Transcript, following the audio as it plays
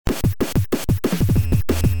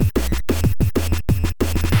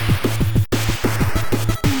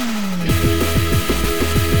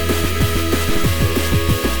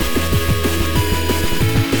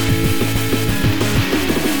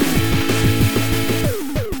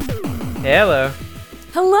Hello,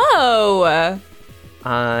 Hello!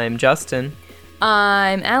 I'm Justin,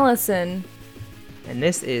 I'm Allison. and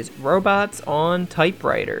this is Robots on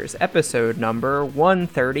Typewriters, episode number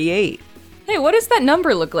 138. Hey, what does that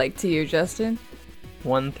number look like to you, Justin?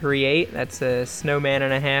 138, that's a snowman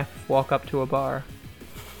and a half walk up to a bar.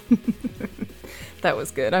 That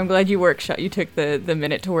was good. I'm glad you took the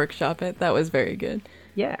minute to workshop it. That was very good.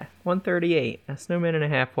 Yeah, 138, a snowman and a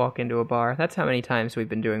half walk into a bar. That's how many times we've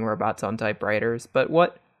been doing Robots on Typewriters. But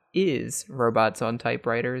what is Robots on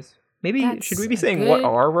Typewriters? Maybe, should we be saying what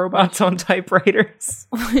are Robots on Typewriters?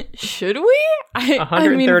 Should we?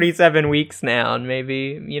 137 weeks now, and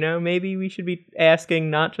maybe we should be asking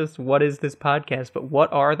not just what is this podcast, but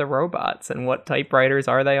what are the robots and what typewriters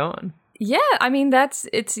are they on? Yeah, I mean,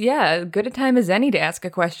 it's good a time as any to ask a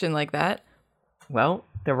question like that. Well,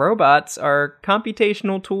 the robots are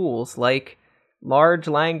computational tools like large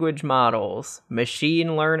language models,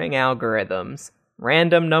 machine learning algorithms,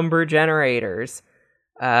 random number generators,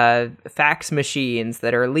 fax machines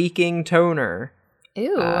that are leaking toner.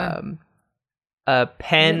 Ew. A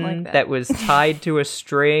pen that was tied to a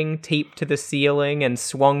string, taped to the ceiling, and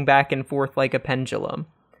swung back and forth like a pendulum.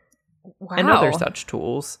 Wow. And other such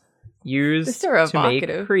tools used to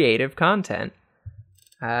make creative content.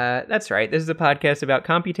 That's right. This is a podcast about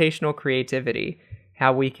computational creativity,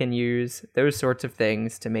 how we can use those sorts of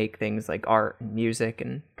things to make things like art and music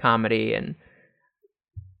and comedy and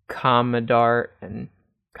comedart and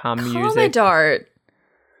commusic. Comedart.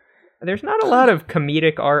 There's not a lot of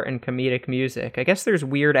comedic art and comedic music. I guess there's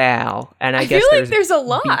Weird Al, and I guess feel like there's a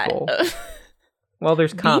lot. Beeple. Well,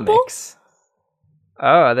 there's comics.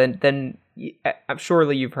 Oh, then I'm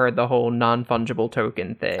surely you've heard the whole non-fungible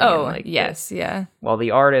token thing. Oh, yes, yeah. Well, the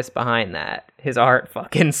artist behind that, his art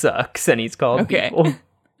fucking sucks, and he's called Beeple.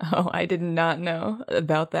 Oh, I did not know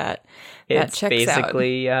about that. It's that checks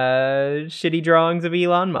basically shitty drawings of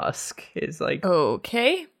Elon Musk. Is like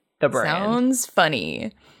okay, the brand. Sounds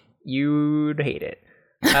funny. You'd hate it.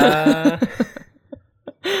 That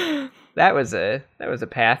was a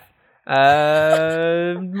path.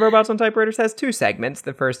 Robots on Typewriters has two segments,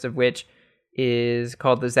 the first of which is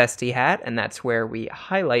called the Zesty Hat, and that's where we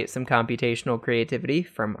highlight some computational creativity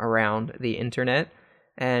from around the internet.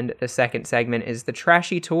 And the second segment is the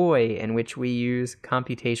Trashy Toy, in which we use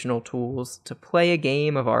computational tools to play a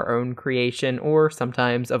game of our own creation or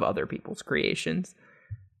sometimes of other people's creations.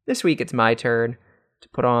 This week it's my turn to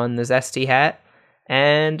put on the Zesty Hat,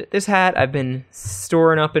 and this hat I've been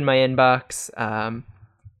storing up in my inbox.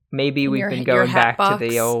 Maybe we've been going back to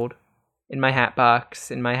the old, in my hat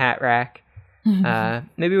box, in my hat rack.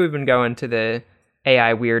 Maybe we've been going to the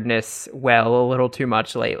AI weirdness well a little too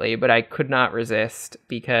much lately, but I could not resist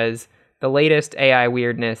because the latest AI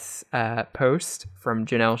weirdness post from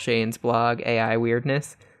Janelle Shane's blog, AI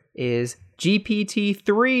Weirdness, is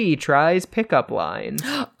GPT-3 tries pickup lines.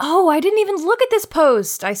 Oh, I didn't even look at this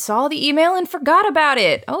post. I saw the email and forgot about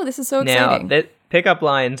it. Oh, this is so exciting. Now, pickup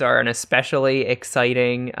lines are an especially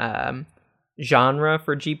exciting genre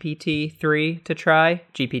for GPT-3 to try.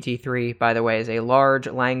 GPT-3, by the way, is a large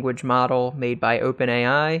language model made by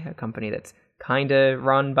OpenAI, a company that's kind of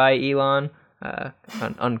run by Elon.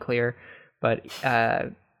 Unclear. But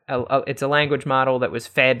it's a language model that was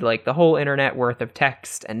fed like the whole internet worth of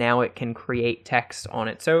text, and now it can create text on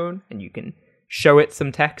its own, and you can show it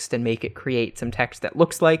some text and make it create some text that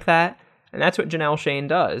looks like that. And that's what Janelle Shane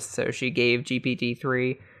does. So she gave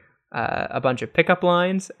GPT-3 a bunch of pickup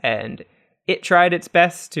lines, and it tried its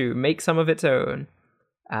best to make some of its own.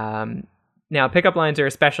 Now, pickup lines are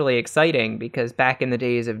especially exciting because back in the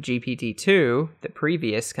days of GPT-2, the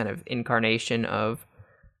previous kind of incarnation of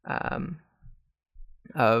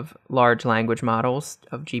large language models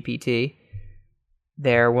of GPT,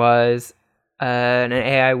 there was an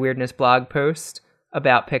AI Weirdness blog post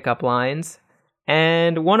about pickup lines.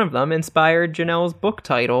 And one of them inspired Janelle's book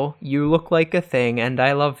title, You Look Like a Thing and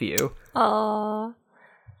I Love You. Aww.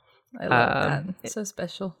 I love that. It's so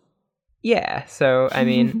special. Yeah, so, I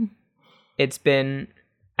mean, it's been...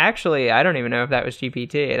 Actually, I don't even know if that was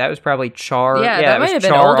GPT. That was probably Char. Yeah, that might have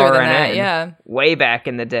been older than that, yeah. Way back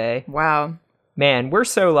in the day. Wow. Man, we're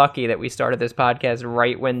so lucky that we started this podcast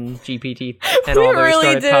right when GPT and all those started popping off. We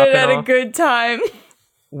really did it at a good time.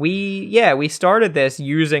 We started this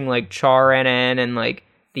using like CharNN and like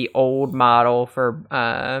the old model for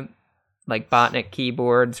like botnet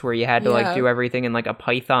keyboards where you had to like do everything in like a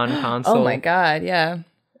Python console. Oh my god, yeah.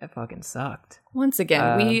 That fucking sucked. Once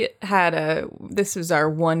again, we had this was our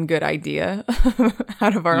one good idea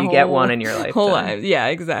out of our You get one in your lifetime. whole life. Yeah,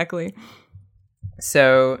 exactly.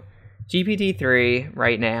 So GPT-3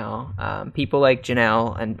 right now, people like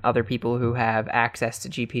Janelle and other people who have access to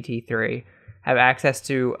GPT-3 have access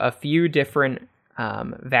to a few different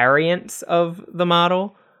variants of the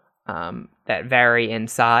model that vary in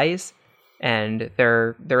size, and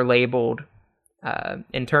they're labeled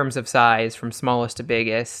in terms of size from smallest to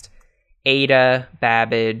biggest: Ada,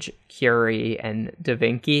 Babbage, Curie, and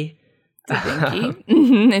DaVinci.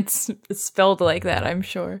 It's spelled like that, I'm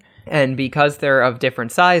sure. And because they're of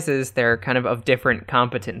different sizes, they're kind of different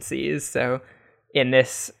competencies. So in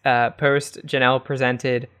this post, Janelle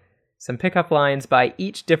presented some pickup lines by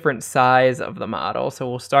each different size of the model. So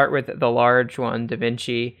we'll start with the large one,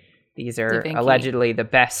 DaVinci. These are allegedly the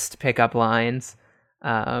best pickup lines.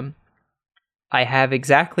 I have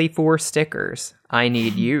exactly 4 stickers. I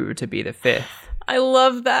need you to be the 5th. I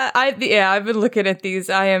love that. I've been looking at these.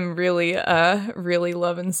 I am really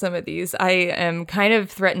loving some of these. I am kind of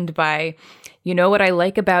threatened by, you know what I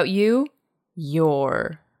like about you?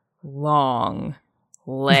 Your long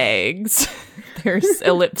legs. There's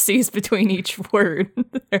ellipses between each word.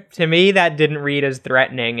 To me, that didn't read as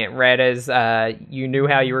threatening. It read as you knew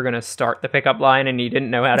how you were going to start the pickup line and you didn't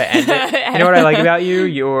know how to end it. You know what I like about you?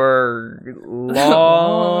 Your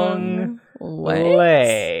long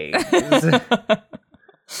legs.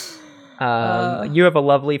 You have a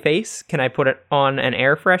lovely face. Can I put it on an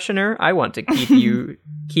air freshener? I want to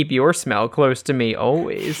keep your smell close to me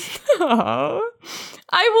always. Aww.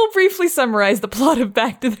 I will briefly summarize the plot of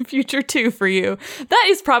Back to the Future 2 for you. That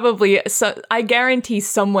is probably, I guarantee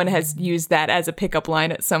someone has used that as a pickup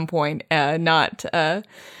line at some point, not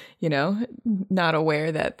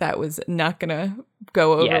aware that was not going to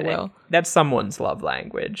go over well. That's someone's love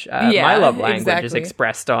language. My love language is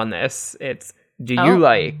expressed on this. It's, do you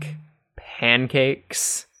like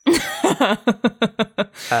pancakes?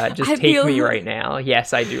 Just take me right now.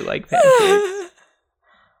 Yes, I do like pancakes.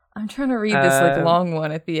 I'm trying to read this long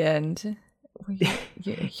one at the end.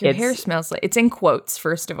 Your hair smells like, it's in quotes,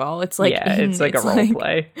 first of all. It's like, it's like a role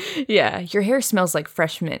play. Yeah, your hair smells like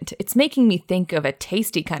fresh mint. It's making me think of a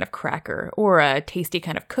tasty kind of cracker or a tasty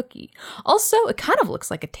kind of cookie. Also, it kind of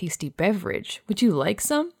looks like a tasty beverage. Would you like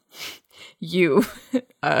some? You, ...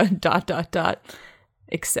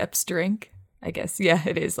 accepts drink. I guess, yeah,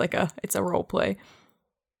 it is like it's a role play.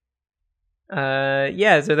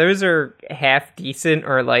 So those are half decent,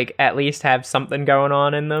 or like at least have something going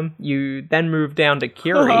on in them. You then move down to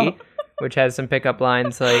Curie, which has some pickup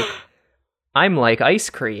lines like, I'm like ice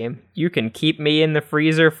cream. You can keep me in the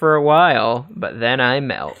freezer for a while, but then I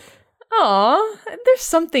melt. Aw, there's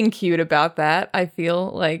something cute about that. I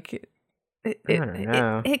feel like I don't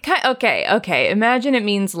know. Okay. Imagine it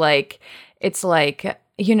means like, it's like,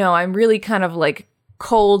 I'm really kind of like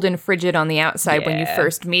cold and frigid on the outside when you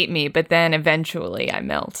first meet me, but then eventually I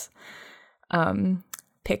melt.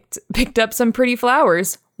 Picked up some pretty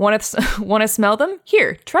flowers. Want to smell them?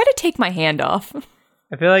 Here, try to take my hand off.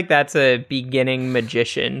 I feel like that's a beginning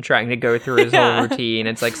magician trying to go through his whole routine.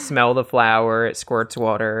 It's like, smell the flower, it squirts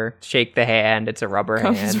water, shake the hand, it's a rubber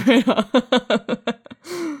hand. Right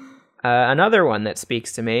another one that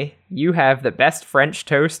speaks to me. You have the best French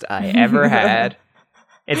toast I ever had.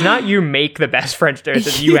 It's not you make the best French toast,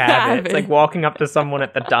 it's you have it. It's like walking up to someone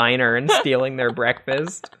at the diner and stealing their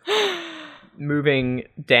breakfast. Moving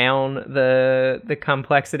down the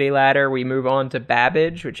complexity ladder, we move on to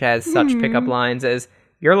Babbage, which has such pickup lines as,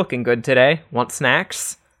 you're looking good today. Want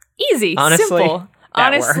snacks? Easy, simple.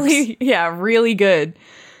 Honestly, works. Yeah, really good.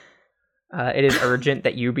 It is urgent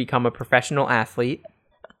that you become a professional athlete.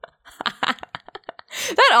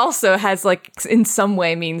 That also has, like, in some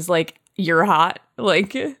way means, like, you're hot.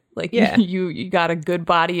 Like yeah. you got a good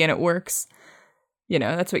body and it works.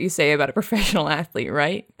 That's what you say about a professional athlete,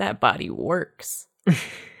 right? That body works.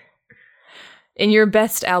 In your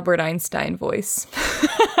best Albert Einstein voice.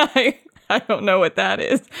 I don't know what that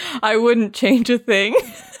is. I wouldn't change a thing.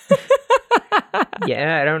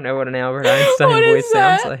 Yeah, I don't know what an Albert Einstein voice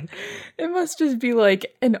sounds like. It must just be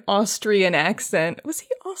like an Austrian accent. Was he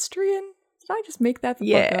Austrian? Did I just make that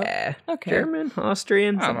the fuck up? Yeah. Okay. German,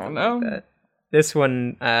 Austrian, I don't know. Like that. This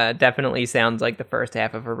one definitely sounds like the first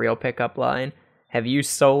half of a real pickup line. Have you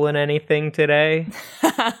stolen anything today?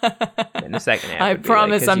 And the second half, I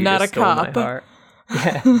promise I'm not a cop.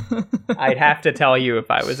 Yeah. I'd have to tell you if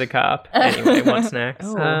I was a cop. Anyway, what's next?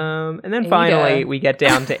 And then finally, we get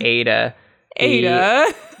down to Ada.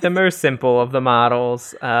 The most simple of the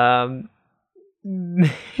models.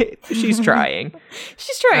 She's trying.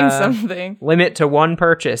 She's trying something. Limit to 1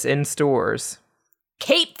 purchase in stores.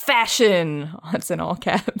 Kate Fashion. That's in all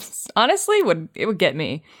caps. Honestly, it would get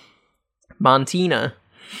me. Montina.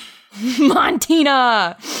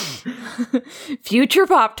 Montina! Future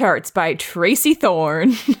Pop-Tarts by Tracy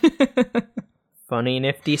Thorn. Funny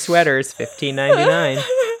nifty sweaters, $15.99.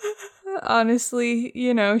 Honestly,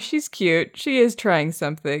 you know, she's cute. She is trying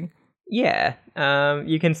something. Yeah.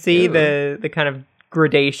 You can see the kind of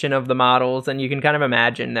gradation of the models, and you can kind of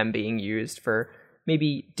imagine them being used for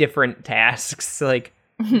maybe different tasks. Like,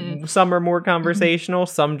 some are more conversational,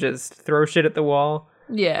 some just throw shit at the wall.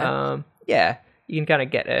 Yeah. Yeah. You can kind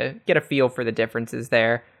of get a feel for the differences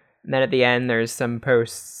there. And then at the end, there's some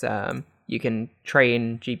posts. You can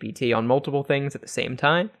train GPT on multiple things at the same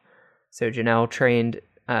time. So Janelle trained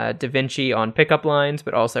Da Vinci on pickup lines,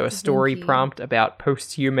 but also a story prompt about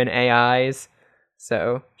post-human AIs.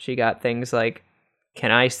 So she got things like,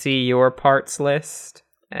 "Can I see your parts list?"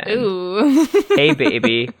 And, ooh. "Hey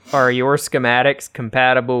baby, are your schematics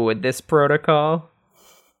compatible with this protocol?"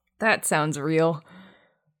 That sounds real.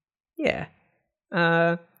 Yeah.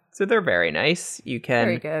 So they're very nice. You can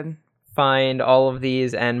Very good. find all of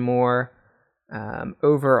these and more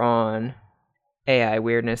over on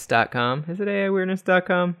AIweirdness.com. Is it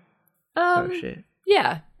AIweirdness.com? Oh, shit.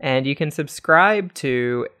 Yeah. And you can subscribe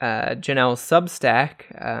to Janelle's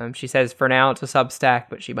Substack. She says for now it's a Substack,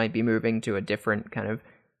 but she might be moving to a different kind of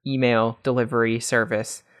email delivery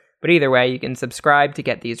service. But either way, you can subscribe to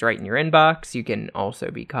get these right in your inbox. You can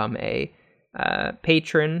also become a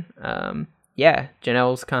patron. Yeah,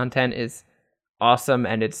 Janelle's content is awesome,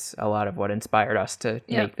 and it's a lot of what inspired us to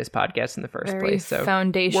make this podcast in the first place. So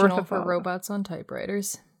foundational for robots on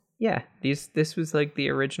typewriters. Yeah, this was like the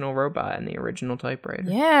original robot and the original typewriter.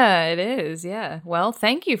 Yeah, it is. Yeah. Well,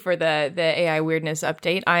 thank you for the AI weirdness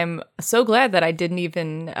update. I'm so glad that I didn't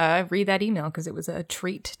even read that email, because it was a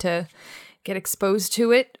treat to get exposed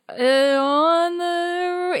to it on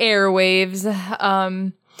the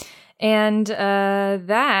airwaves. And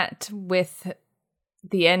that, with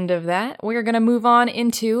the end of that, we're going to move on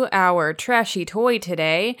into our trashy toy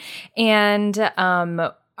today. And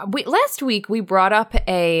last week we brought up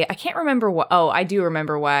I can't remember what. Oh, I do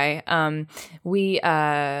remember why. We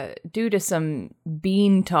due to some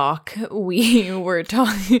bean talk, we were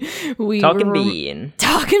talking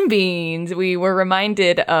beans. We were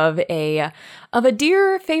reminded of a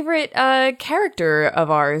dear favorite character of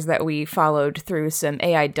ours that we followed through some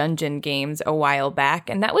AI dungeon games a while back,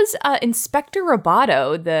 and that was Inspector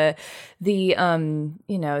Roboto, the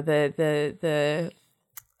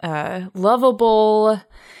lovable.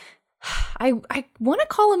 I want to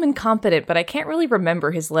call him incompetent, but I can't really remember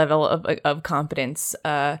his level of competence.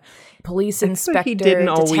 Police inspector, like he didn't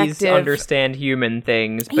detective. Always understand human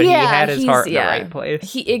things, but he had his heart in the right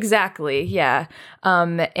place. Exactly, yeah.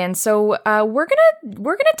 And so we're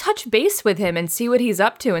gonna touch base with him and see what he's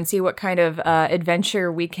up to, and see what kind of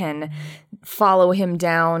adventure we can follow him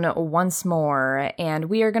down once more. And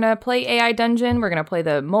we are gonna play AI Dungeon. We're gonna play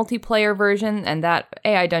the multiplayer version, and that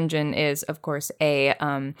AI Dungeon is, of course, a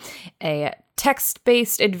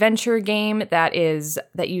text-based adventure game that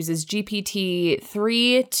uses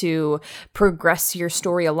GPT-3 to progress your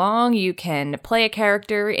story along. You can play a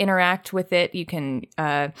character, interact with it. You can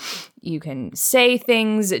say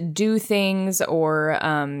things, do things, or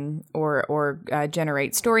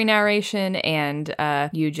generate story narration, and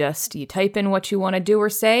you type in what you want to do or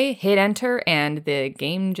say, hit enter, and the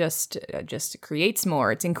game just creates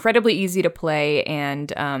more. It's incredibly easy to play,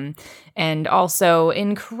 and also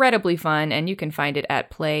incredibly fun, and you can find it at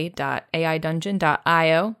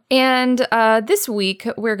play.aidungeon.io. And this week,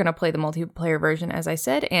 we're going to play the multiplayer version, as I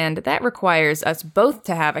said, and that requires us both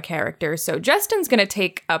to have a character. So Justin's going to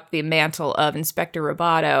take up the mantle of Inspector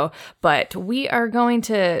Roboto, but we are going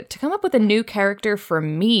to come up with a new character for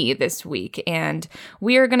me this week, and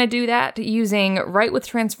we are going to do that using Write with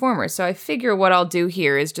Transformers. So I figure what I'll do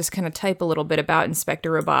here is just kind of type a little bit about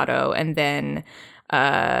Inspector Roboto, and then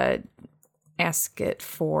ask it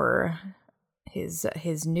for his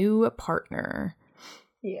new partner.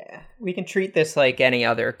 Yeah, we can treat this like any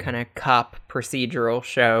other kind of cop procedural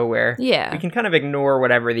show where we can kind of ignore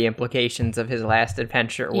whatever the implications of his last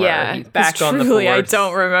adventure were. Yeah, he's back on the force. I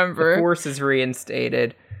don't remember. The force is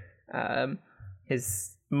reinstated.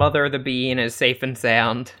 His mother, the bean, is safe and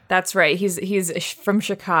sound. That's right. He's from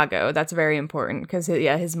Chicago. That's very important because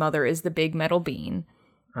his mother is the big metal bean.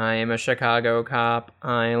 I am a Chicago cop.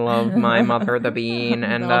 I love my mother, the bean,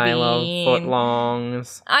 and I love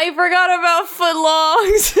footlongs. I forgot about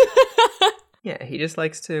footlongs. Yeah, he just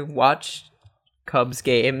likes to watch Cubs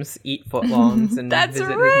games, eat footlongs, and visit his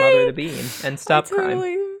right. mother, the bean, and stop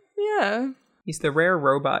crime. Yeah. He's the rare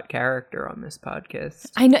robot character on this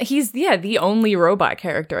podcast. I know, he's the only robot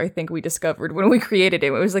character I think we discovered when we created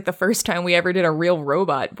him. It was like the first time we ever did a real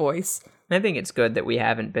robot voice. I think it's good that we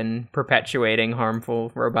haven't been perpetuating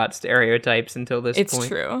harmful robot stereotypes until this point. It's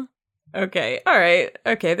true. Okay, all right.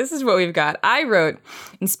 Okay, this is what we've got. I wrote,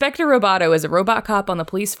 Inspector Roboto is a robot cop on the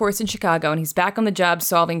police force in Chicago, and he's back on the job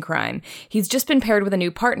solving crime. He's just been paired with a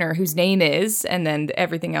new partner whose name is, and then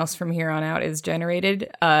everything else from here on out is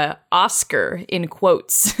generated, Oscar, in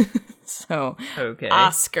quotes. So, okay.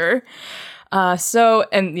 Oscar. So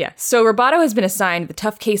Roboto has been assigned the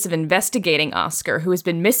tough case of investigating Oscar, who has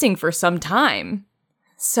been missing for some time.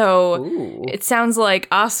 So It sounds like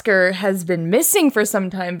Oscar has been missing for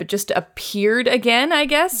some time, but just appeared again, I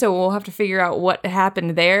guess. So we'll have to figure out what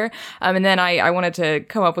happened there. And then I wanted to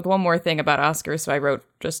come up with one more thing about Oscar. So I wrote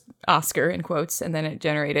just Oscar in quotes, and then it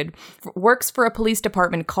generated works for a police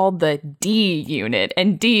department called the D Unit,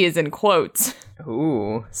 and D is in quotes.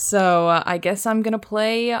 Ooh. So I guess I'm going to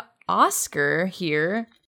play Oscar here.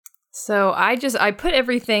 So I put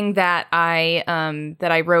everything that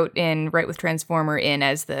I wrote in Write with Transformer in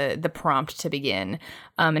as the prompt to begin,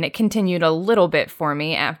 and it continued a little bit for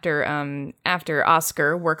me after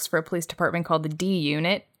Oscar works for a police department called the D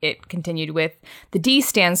Unit. It continued with the D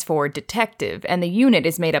stands for detective, and the unit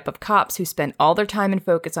is made up of cops who spend all their time and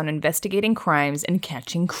focus on investigating crimes and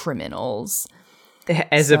catching criminals,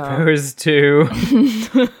 as opposed to.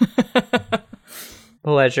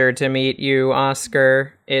 Pleasure to meet you,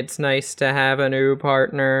 Oscar. It's nice to have a new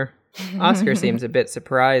partner. Oscar seems a bit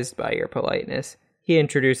surprised by your politeness. He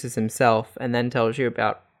introduces himself and then tells you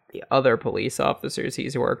about the other police officers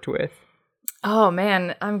he's worked with. Oh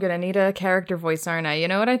man, I'm gonna need a character voice, aren't I? You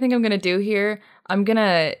know what I think I'm gonna do here? I'm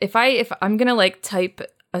gonna like type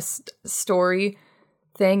a story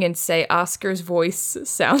thing and say Oscar's voice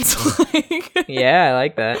sounds like. Yeah, I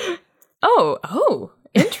like that. Oh.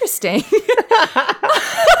 Interesting.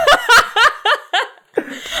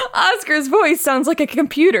 Oscar's voice sounds like a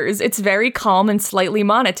computer's. It's very calm and slightly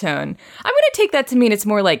monotone. I'm going to take that to mean it's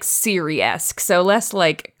more like Siri-esque, so less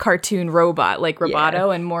like cartoon robot like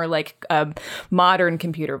Roboto, and more like a modern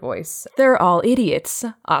computer voice. They're all idiots,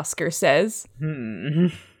 Oscar says.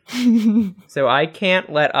 So I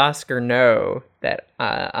can't let Oscar know that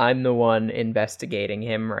I'm the one investigating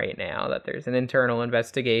him right now, that there's an internal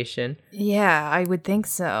investigation. Yeah, I would think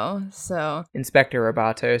so. Inspector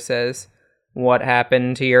Roboto says, "What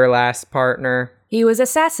happened to your last partner?" "He was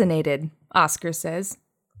assassinated," Oscar says,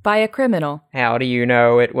 "by a criminal." "How do you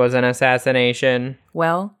know it was an assassination?"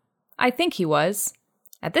 "Well, I think he was.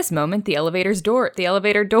 At this moment, the elevator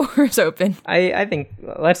door is open." I think,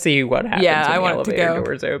 let's see what happens when the elevator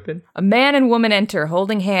door is open. A man and woman enter,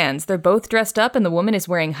 holding hands. They're both dressed up, and the woman is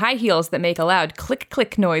wearing high heels that make a loud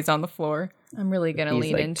click-click noise on the floor. I'm really going to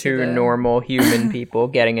lean like into two normal human people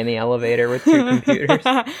getting in the elevator with two computers.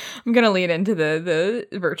 I'm going to lean into the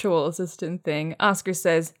virtual assistant thing. Oscar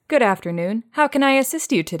says, "Good afternoon. How can I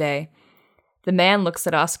assist you today?" The man looks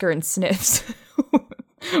at Oscar and sniffs.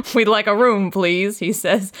 "We'd like a room, please," he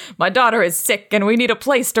says. "My daughter is sick and we need a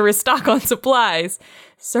place to restock on supplies."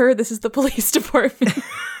 "Sir, this is the police department."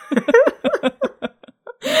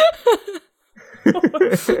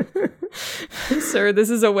 "Sir,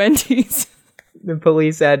 this is a Wendy's." The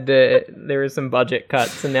police there were some budget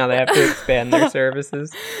cuts and now they have to expand their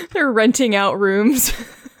services. They're renting out rooms.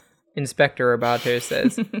 Inspector Roboto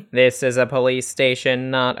says, "This is a police station,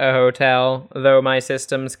 not a hotel. Though my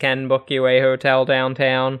systems can book you a hotel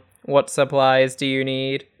downtown. What supplies do you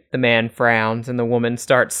need?" The man frowns and the woman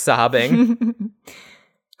starts sobbing.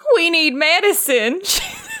 "We need medicine."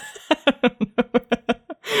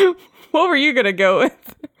 What were you going to go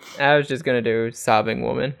with? I was just going to do sobbing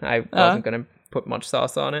woman. I wasn't going to put much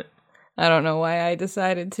sauce on it. I don't know why I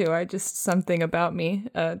decided to. Something about me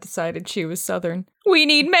decided she was Southern. "We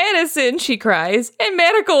need medicine," she cries, "and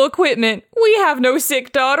medical equipment. We have no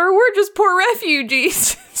sick daughter. We're just poor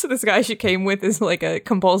refugees." So this guy she came with is like a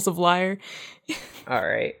compulsive liar. All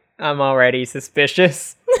right. I'm already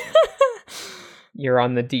suspicious. You're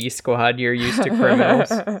on the D squad. You're used to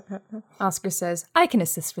criminals. Oscar says, "I can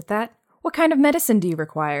assist with that. What kind of medicine do you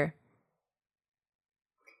require?"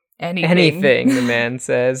 Anything, the man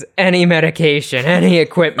says. "Any medication, any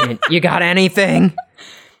equipment. You got anything?"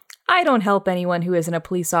 "I don't help anyone who isn't a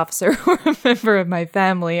police officer or a member of my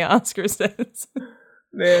family," Oscar says.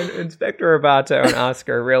 Man, Inspector Roboto and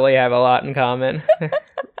Oscar really have a lot in common.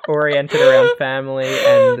 Oriented around family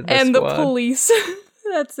and the police.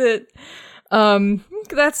 That's it.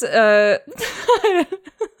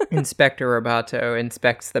 Inspector Roboto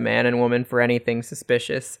inspects the man and woman for anything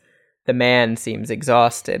suspicious. The man seems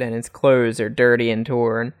exhausted, and his clothes are dirty and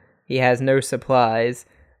torn. He has no supplies,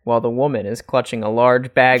 while the woman is clutching a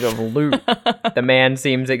large bag of loot. The man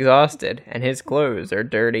seems exhausted, and his clothes are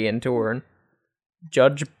dirty and torn.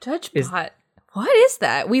 Judgebot. What is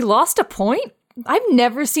that? We lost a point? I've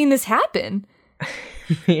never seen this happen.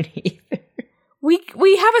 Me neither.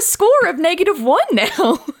 We have a score of -1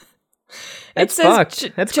 now. That's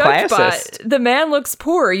fucked. That's classist. The man looks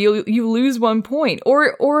poor. You lose 1 point.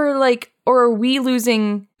 Or are we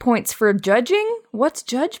losing points for judging? What's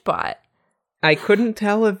Judgebot? I couldn't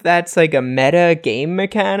tell if that's like a meta game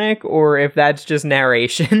mechanic or if that's just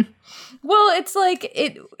narration. Well, it's like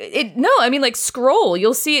no, I mean like scroll,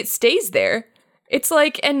 you'll see it stays there. It's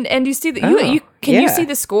like and you see that you see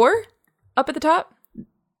the score up at the top?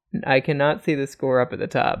 I cannot see the score up at the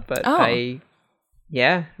top, but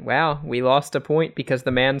wow, we lost a point because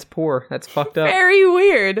the man's poor. That's fucked up. Very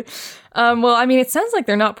weird. Well, I mean, it sounds like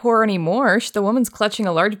they're not poor anymore. The woman's clutching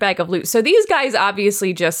a large bag of loot. So these guys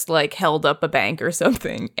obviously just like held up a bank or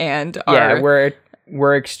something and are...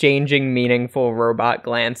 we're exchanging meaningful robot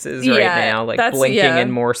glances right now, like blinking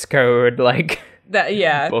in Morse code, like that.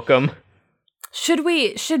 Yeah, book them. Should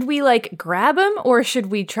we like grab them, or should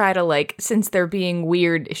we try to like, since they're being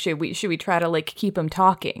weird, should we try to like keep them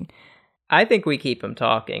talking? I think we keep them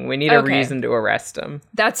talking. We need a reason to arrest them.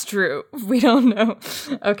 That's true. We don't know.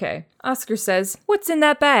 Okay. Oscar says, "What's in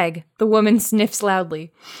that bag?" The woman sniffs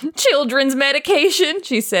loudly. "Children's medication,"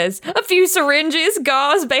 she says. "A few syringes,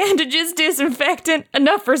 gauze, bandages, disinfectant.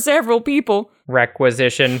 Enough for several people."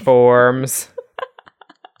 Requisition forms.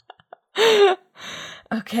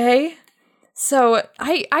 Okay. So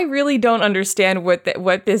I really don't understand what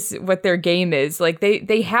their game is. Like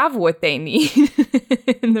they have what they need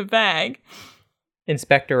in the bag.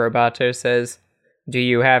 Inspector Roboto says, "Do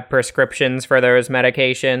you have prescriptions for those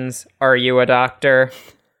medications? Are you a doctor?"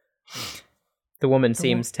 The woman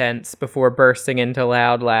seems tense before bursting into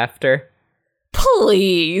loud laughter.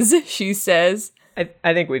 "Please," she says.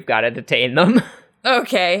 I think we've got to detain them.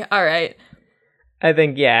 Okay, all right. I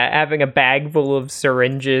think, having a bag full of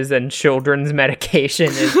syringes and children's medication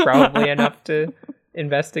is probably enough to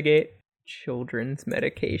investigate. Children's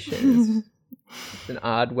medications. It's an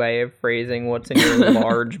odd way of phrasing what's in your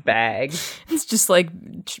large bag. It's just like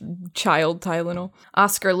child Tylenol.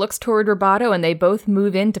 Oscar looks toward Roboto and they both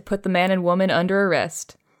move in to put the man and woman under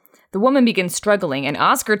arrest. The woman begins struggling and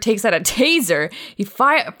Oscar takes out a taser. He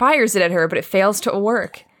fires it at her, but it fails to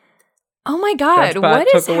work. Oh my God, Judgebot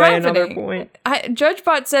what is took away happening? Another point.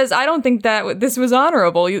 Judgebot says, "I don't think that this was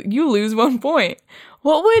honorable. You lose 1 point."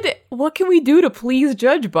 What can we do to please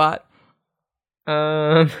Judgebot?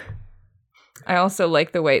 I also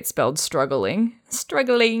like the way it's spelled struggling.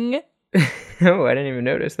 Struggling. Oh, I didn't even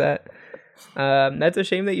notice that. That's a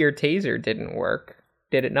shame that your taser didn't work.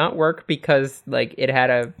 Did it not work because like it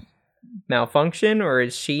had a malfunction, or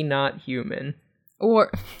is she not human?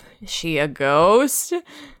 Or is she a ghost?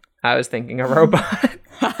 I was thinking a robot.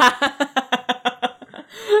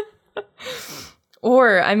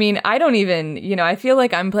 Or, I mean, I don't even, I feel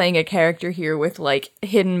like I'm playing a character here with, like,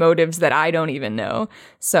 hidden motives that I don't even know.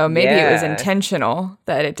 So maybe it was intentional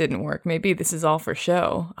that it didn't work. Maybe this is all for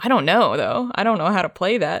show. I don't know, though. I don't know how to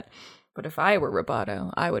play that. But if I were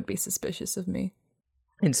Roboto, I would be suspicious of me.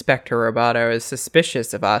 Inspector Roboto is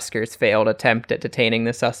suspicious of Oscar's failed attempt at detaining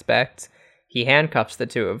the suspects. He handcuffs the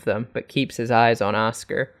two of them, but keeps his eyes on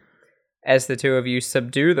Oscar. As the two of you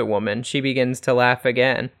subdue the woman, she begins to laugh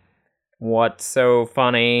again. "What's so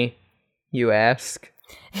funny?" you ask.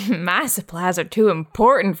 "My supplies are too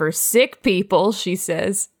important for sick people," she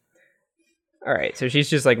says. All right, so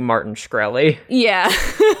she's just like Martin Shkreli. Yeah.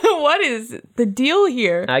 What is the deal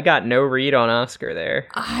here? I got no read on Oscar there.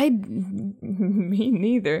 Me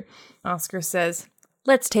neither. Oscar says,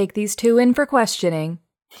 "Let's take these two in for questioning."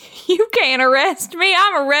 "You can't arrest me.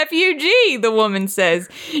 I'm a refugee," the woman says.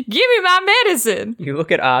 "Give me my medicine." You look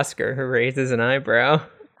at Oscar, who raises an eyebrow.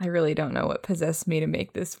 I really don't know what possessed me to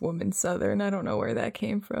make this woman Southern. I don't know where that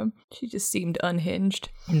came from. She just seemed unhinged.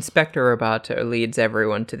 Inspector Roboto leads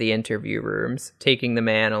everyone to the interview rooms, taking the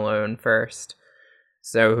man alone first.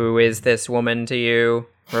 "So who is this woman to you?"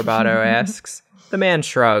 Roboto asks. The man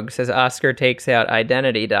shrugs as Oscar takes out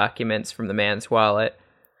identity documents from the man's wallet.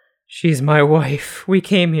 "She's my wife. We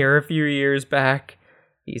came here a few years back,"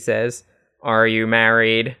 he says. "Are you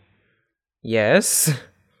married?" "Yes."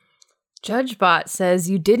 Judgebot says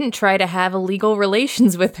you didn't try to have illegal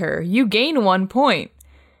relations with her. You gain 1 point.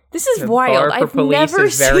 This is wild. I've never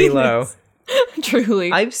seen very low.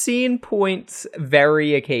 Truly. I've seen points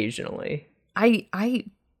very occasionally. I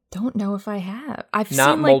don't know if I have. I've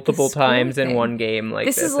not seen, multiple times in one game like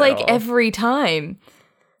this. This is like every time.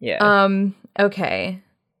 Yeah. Okay.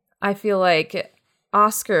 I feel like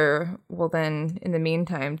Oscar will then, in the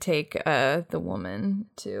meantime, take the woman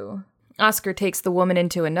to... Oscar takes the woman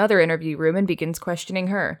into another interview room and begins questioning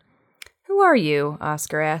her. "Who are you?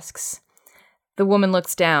 Oscar asks. The woman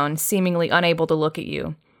looks down, seemingly unable to look at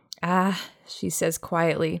you. Ah, she says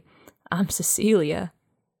quietly, I'm Cecilia.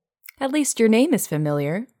 At least your name is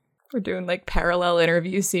familiar. We're doing like parallel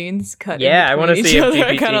interview scenes. I want to see if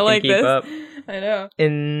GPT can like keep up. I know.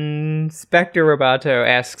 Inspector Roboto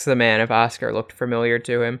asks the man if Oscar looked familiar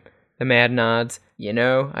to him. The man nods. You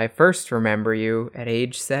know, I first remember you at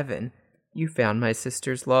age 7. You found my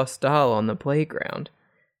sister's lost doll on the playground.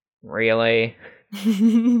 Really?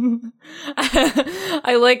 I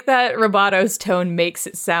like that Roboto's tone makes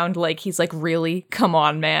it sound like he's like, really? Come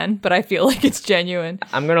on, man. But I feel like it's genuine.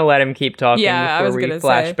 I'm going to let him keep talking before we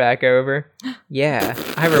flash back over. Yeah,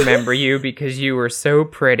 I remember you because you were so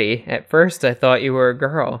pretty. At first I thought you were a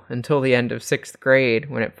girl until the end of 6th grade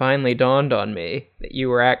when it finally dawned on me that you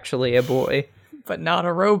were actually a boy. But not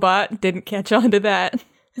a robot. Didn't catch on to that.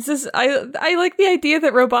 I like the idea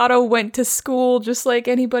that Roboto went to school just like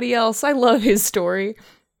anybody else. I love his story.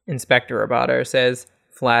 Inspector Roboto says,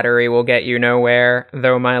 flattery will get you nowhere,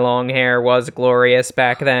 though my long hair was glorious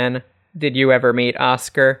back then. Did you ever meet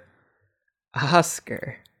Oscar?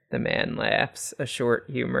 Oscar, the man laughs, a short,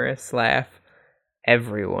 humorous laugh.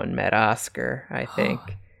 Everyone met Oscar, I think.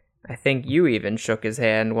 I think you even shook his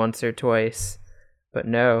hand once or twice. But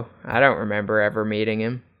no, I don't remember ever meeting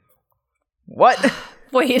him. What?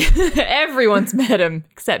 Wait, everyone's met him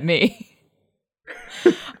except me.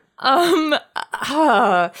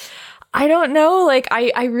 I don't know. Like,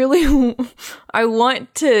 I really, I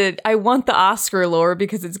want the Oscar lore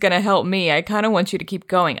because it's gonna help me. I kind of want you to keep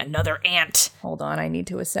going. Another ant. Hold on, I need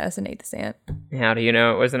to assassinate this ant. How do you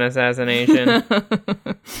know it was an assassination?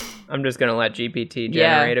 I'm just gonna let GPT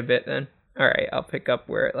generate a bit then. All right, I'll pick up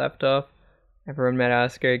where it left off. Everyone met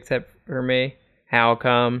Oscar except for me. How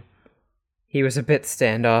come? He was a bit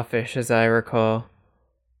standoffish, as I recall.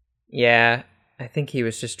 Yeah, I think he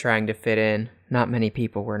was just trying to fit in. Not many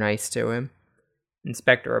people were nice to him.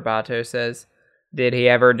 Inspector Roboto says, Did he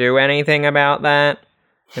ever do anything about that?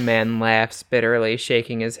 The man laughs bitterly,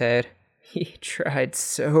 shaking his head. He tried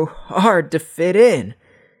so hard to fit in. It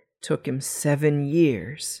took him 7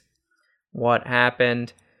 years. What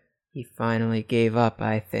happened? He finally gave up,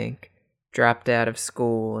 I think. Dropped out of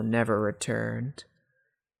school and never returned.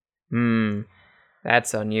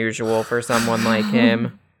 That's unusual for someone like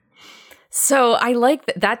him. So I like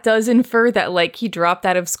that does infer that like he dropped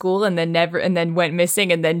out of school and then went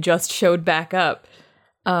missing and then just showed back up.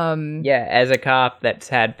 Yeah, as a cop that's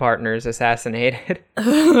had partners assassinated.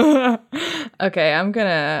 Okay, I'm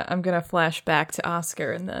gonna flash back to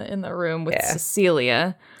Oscar in the room with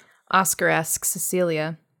Cecilia. Oscar asks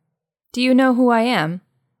Cecilia, "Do you know who I am?"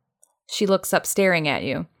 She looks up, staring at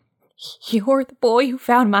you. You're the boy who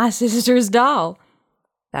found my sister's doll.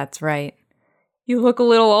 That's right. You look a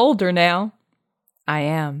little older now. I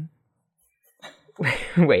am.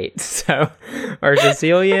 Wait, so are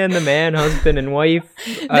Cecilia and the man husband and wife?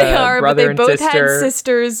 They are, but they both sister, had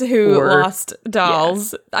sisters who lost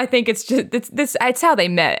dolls. Yeah. I think it's just it's how they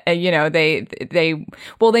met. They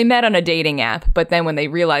met on a dating app, but then when they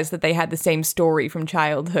realized that they had the same story from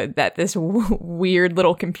childhood, that this weird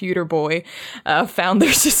little computer boy found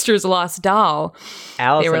their sister's lost doll.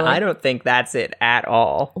 Allison, I don't think that's it at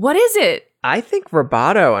all. What is it? I think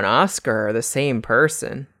Roboto and Oscar are the same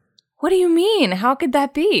person. What do you mean? How could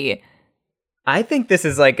that be? I think this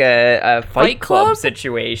is like a Fight Club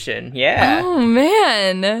situation. Yeah. Oh,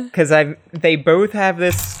 man. Because they both have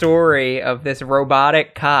this story of this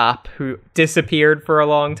robotic cop who disappeared for a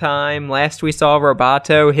long time. Last we saw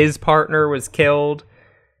Roboto, his partner was killed.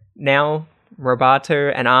 Now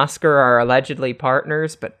Roboto and Oscar are allegedly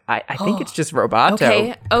partners, but I think it's just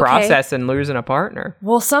Roboto processing losing a partner.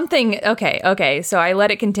 Well, okay. So I let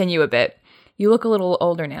it continue a bit. You look a little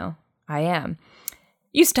older now. I am.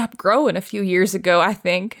 You stopped growing a few years ago, I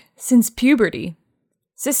think, since puberty.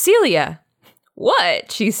 Cecilia!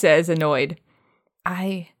 What? She says, annoyed.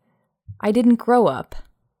 I didn't grow up.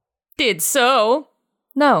 Did so?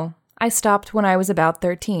 No, I stopped when I was about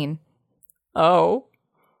 13. Oh.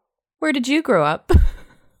 Where did you grow up?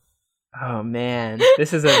 Oh, man.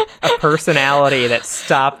 This is a personality that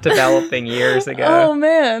stopped developing years ago. Oh,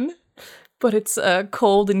 man. But it's a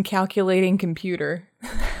cold and calculating computer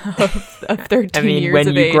of 13 years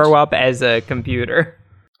of age. when you grow up as a computer.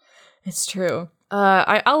 It's true.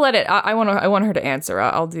 I'll let it. I want her to answer.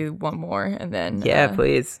 I'll do one more and then. Yeah,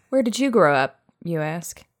 please. Where did you grow up? You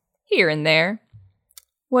ask. Here and there.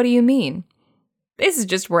 What do you mean? This is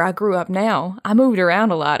just where I grew up now. I moved around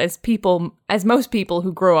a lot, as most people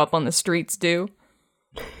who grow up on the streets do.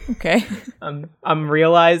 Okay. I'm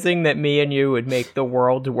realizing that me and you would make the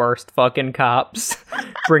world's worst fucking cops,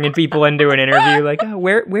 bringing people into an interview like, oh,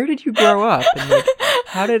 where did you grow up? And like,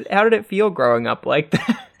 how did it feel growing up like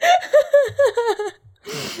that?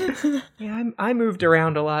 Yeah, I moved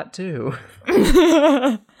around a lot too.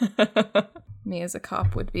 Me as a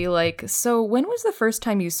cop would be like, so when was the first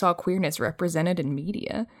time you saw queerness represented in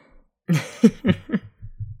media?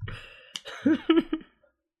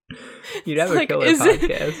 You'd have a killer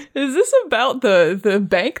podcast. Is this about the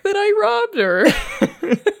bank that I robbed, or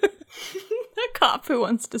a cop who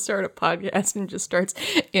wants to start a podcast and just starts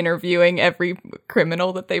interviewing every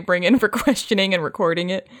criminal that they bring in for questioning and recording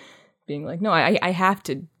it? Being like, no, I have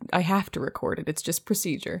to record it. It's just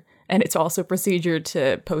procedure. And it's also procedure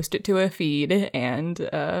to post it to a feed and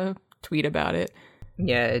tweet about it.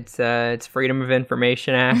 Yeah, it's Freedom of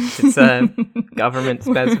Information Act. It's government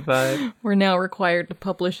specified. We're now required to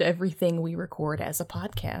publish everything we record as a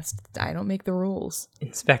podcast. I don't make the rules.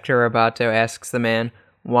 Inspector Roboto asks the man,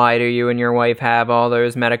 why do you and your wife have all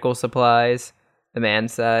those medical supplies? The man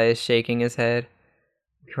sighs, shaking his head.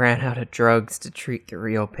 We ran out of drugs to treat the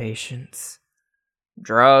real patients.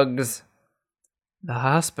 Drugs? The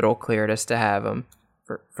hospital cleared us to have them.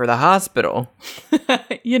 For the hospital.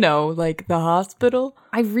 You know, like the hospital.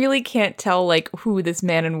 I really can't tell like who this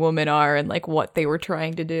man and woman are and like what they were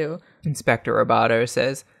trying to do. Inspector Roboto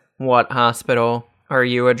says, what hospital? Are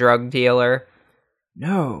you a drug dealer?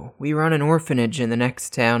 No, we run an orphanage in the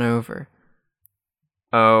next town over.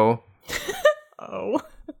 Oh. Oh.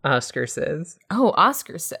 Oscar says. Oh,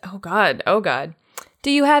 Oscar says. Oh, God. Oh, God.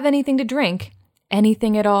 Do you have anything to drink?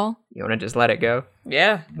 Anything at all? You want to just let it go?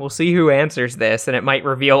 Yeah. We'll see who answers this, and it might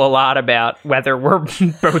reveal a lot about whether we're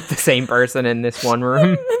both the same person in this one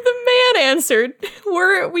room. The man answered.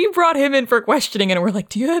 We brought him in for questioning, and we're like,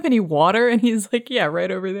 do you have any water? And he's like, yeah,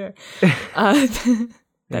 right over there.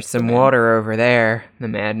 There's some water over there. The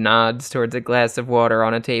man nods towards a glass of water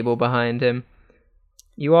on a table behind him.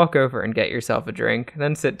 You walk over and get yourself a drink,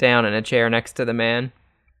 then sit down in a chair next to the man.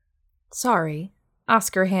 Sorry.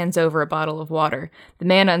 Oscar hands over a bottle of water. The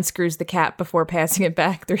man unscrews the cap before passing it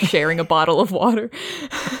back. They're sharing a bottle of water.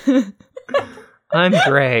 I'm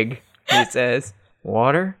Greg, he says.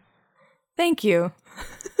 Water? Thank you.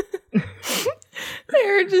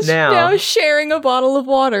 They're just now sharing a bottle of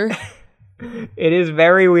water. It is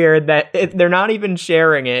very weird that they're not even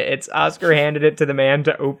sharing it. It's Oscar handed it to the man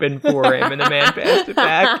to open for him, and the man passed it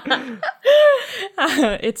back.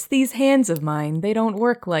 It's these hands of mine. They don't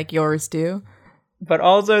work like yours do. But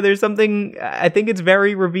also, there's something, I think it's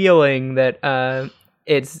very revealing that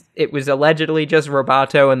it was allegedly just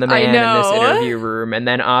Roboto and the man in this interview room, and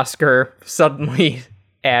then Oscar suddenly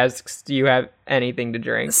asks, do you have anything to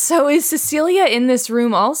drink? So is Cecilia in this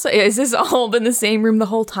room also? Is this all been the same room the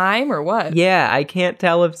whole time, or what? Yeah, I can't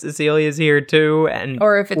tell if Cecilia's here too,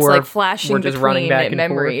 or if it's like flashing just between running back and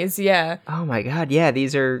memories. Forth. Yeah. Oh my god, yeah.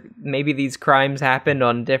 Maybe these crimes happened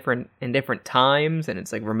in different times, and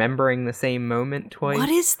it's like remembering the same moment twice. What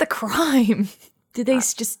is the crime? Did they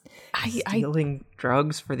just stealing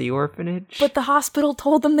drugs for the orphanage? But the hospital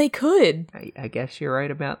told them they could. I guess you're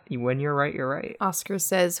right when you're right, you're right. Oscar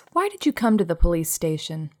says, "Why did you come to the police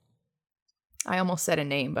station?" I almost said a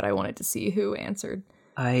name, but I wanted to see who answered.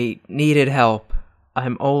 I needed help.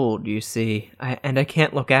 I'm old, you see, and I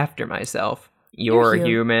can't look after myself. You're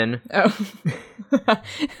human. Oh.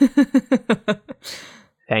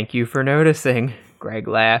 Thank you for noticing. Greg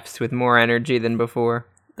laughs with more energy than before.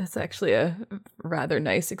 That's actually a rather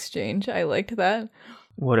nice exchange. I liked that.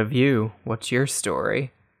 What of you? What's your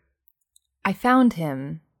story? I found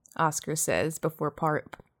him, Oscar says before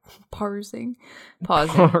pausing.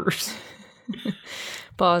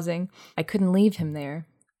 Pausing. I couldn't leave him there.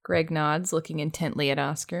 Greg nods, looking intently at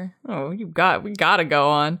Oscar. Oh, we gotta go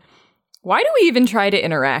on. Why do we even try to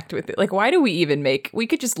interact with it? Like, why do we even we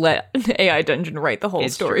could just let AI Dungeon write the whole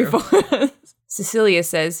story for us. Cecilia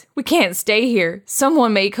says, we can't stay here.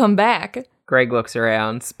 Someone may come back. Greg looks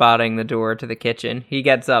around, spotting the door to the kitchen. He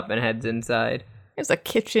gets up and heads inside. There's a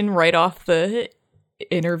kitchen right off the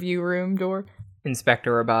interview room door. Inspector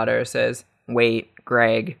Roboto says, wait,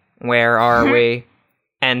 Greg, where are we?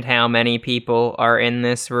 And how many people are in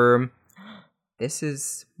this room? This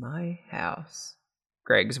is my house.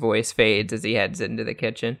 Greg's voice fades as he heads into the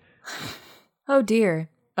kitchen. Oh, dear.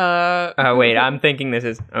 Oh, wait, I'm thinking this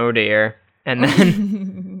is, oh, dear. And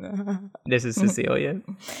then this is Cecilia.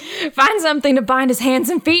 Find something to bind his hands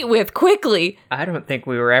and feet with, quickly. I don't think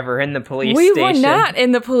we were ever in the police station. We were not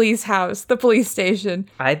in the police station.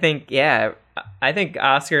 I think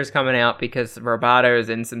Oscar's coming out because Roboto's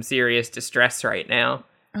in some serious distress right now.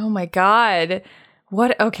 Oh my god.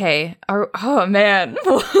 What? Okay. Oh, man.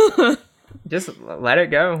 Just let it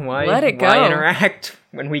go. Why interact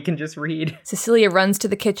when we can just read? Cecilia runs to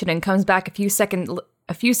the kitchen and comes back a few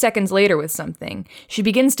seconds later with something. She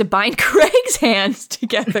begins to bind Greg's hands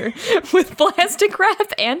together with plastic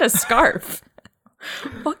wrap and a scarf.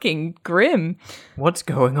 Fucking grim. What's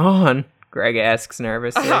going on? Greg asks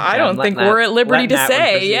nervously. I don't think we're at liberty to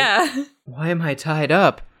say, yeah. Why am I tied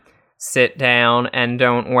up? Sit down and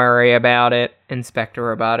don't worry about it, Inspector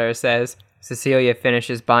Roboto says. Cecilia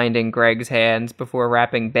finishes binding Greg's hands before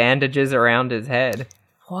wrapping bandages around his head.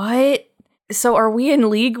 What? So are we in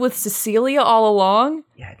league with Cecilia all along?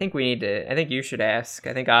 Yeah, I think you should ask.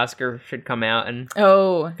 I think Oscar should come out and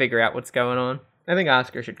figure out what's going on. I think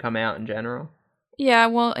Oscar should come out in general. Yeah,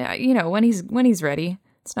 well, when he's ready.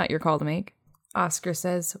 It's not your call to make. Oscar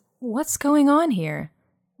says, "What's going on here?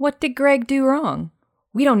 What did Greg do wrong?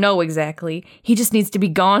 We don't know exactly. He just needs to be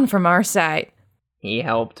gone from our sight." He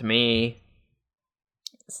helped me.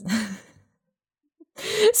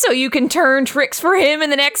 So you can turn tricks for him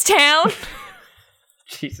in the next town?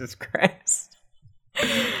 Jesus Christ.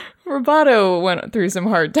 Roboto went through some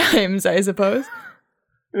hard times, I suppose.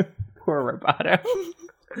 Poor Roboto.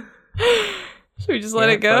 Should we just let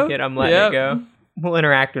it go? Fuck it, I'm letting it go. We'll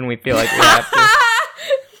interact when we feel like we have to.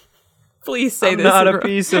 Please say this. Not a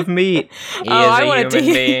piece of meat. He is a human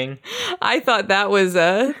being. I thought that was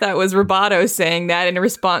Roboto saying that in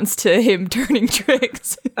response to him turning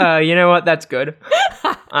tricks. You know what? That's good.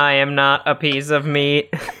 I am not a piece of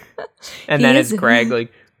meat. And then it's Greg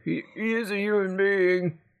like, he is a human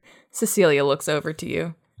being. Cecilia looks over to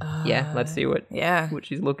you. Yeah, let's see what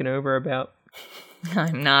she's looking over about.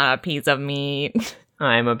 I'm not a piece of meat.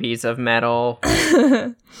 I'm a piece of metal.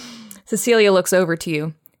 Cecilia looks over to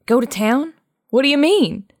you. Go to town? What do you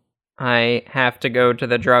mean? I have to go to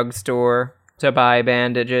the drugstore to buy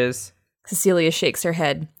bandages. Cecilia shakes her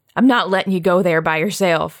head. I'm not letting you go there by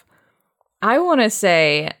yourself. I want to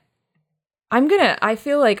say, I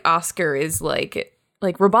feel like Oscar is like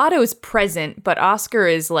Roboto is present, but Oscar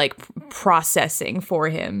is like processing for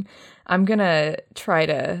him. I'm going to try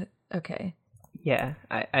to, okay. Yeah,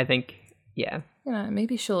 I think, yeah.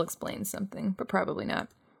 Maybe she'll explain something, but probably not.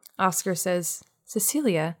 Oscar says,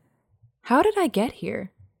 Cecilia, how did I get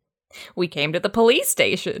here? We came to the police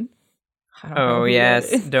station. Oh,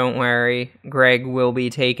 yes, don't worry. Greg will be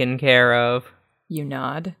taken care of. You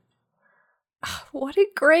nod. What did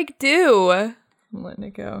Greg do? I'm letting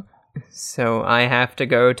it go. So I have to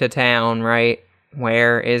go to town, right?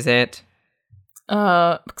 Where is it?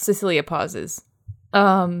 Cecilia pauses.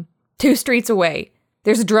 2 streets away.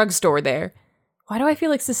 There's a drugstore there. Why do I feel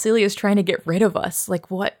like Cecilia's trying to get rid of us?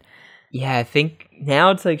 Like, what? Yeah, I think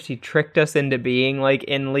now it's like she tricked us into being, like,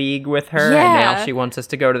 in league with her, yeah. And now she wants us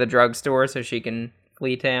to go to the drugstore so she can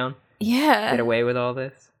flee town. Yeah. Get away with all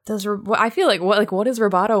this. I feel like, what does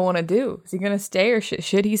Roboto want to do? Is he going to stay, or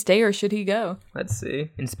should he stay, or should he go? Let's see.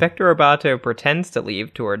 Inspector Roboto pretends to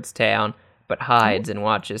leave towards town, but hides and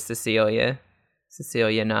watches Cecilia.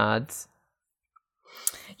 Cecilia nods.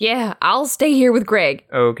 Yeah, I'll stay here with Greg.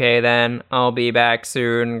 Okay, then. I'll be back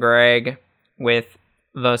soon, Greg, with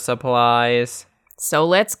the supplies. So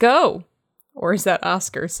let's go. Or is that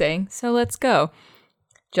Oscar saying, so let's go?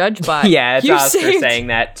 JudgeBot. Yeah, it's Oscar saying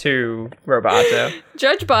that to Roboto.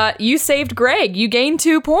 JudgeBot, you saved Greg. You gained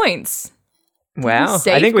 2 points. Wow.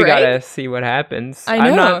 I think we gotta see what happens. I know.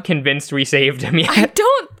 I'm not convinced we saved him yet. I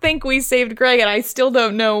don't think we saved Greg, and I still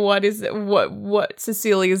don't know what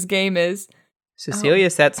Cecilia's game is. Cecilia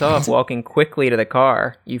sets off, walking quickly to the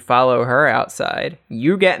car. You follow her outside.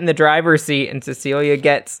 You get in the driver's seat, and Cecilia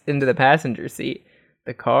gets into the passenger seat.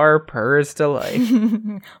 The car purrs to life.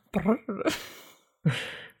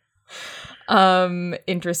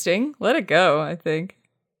 Interesting. Let it go, I think.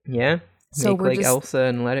 Yeah. So Make like Elsa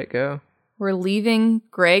and let it go. We're leaving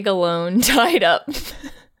Greg alone, tied up.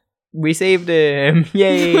 We saved him.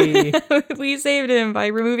 Yay. We saved him by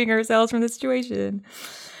removing ourselves from the situation.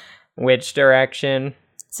 Which direction?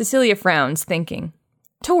 Cecilia frowns, thinking.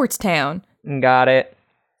 Towards town. Got it.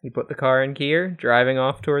 You put the car in gear, driving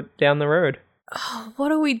off down the road. Oh, what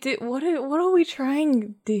do we do? What are we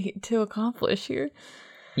trying to accomplish here?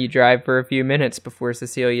 You drive for a few minutes before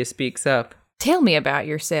Cecilia speaks up. Tell me about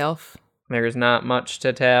yourself. There's not much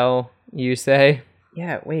to tell, you say.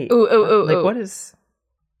 Yeah, wait. What is...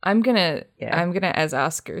 I'm gonna, as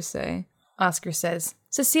Oscar say. Oscar says,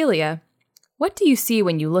 Cecilia, what do you see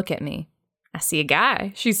when you look at me? I see a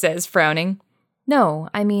guy, she says, frowning. No,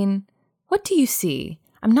 I mean, what do you see?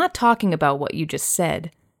 I'm not talking about what you just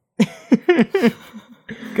said.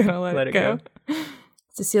 Gonna let it go.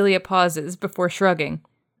 Cecilia pauses before shrugging.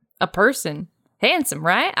 A person. Handsome,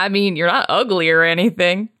 right? I mean, you're not ugly or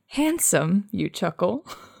anything. Handsome, you chuckle.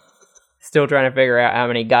 Still trying to figure out how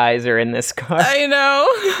many guys are in this car. I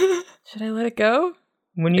know. Should I let it go?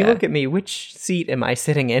 When you look at me, which seat am I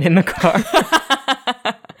sitting in the car?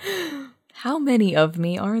 How many of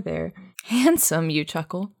me are there? Handsome, you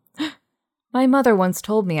chuckle. My mother once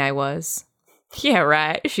told me I was. Yeah,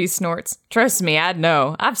 right, she snorts. Trust me, I'd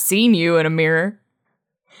know. I've seen you in a mirror.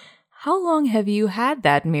 How long have you had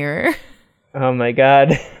that mirror? Oh my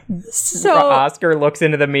god. So Oscar looks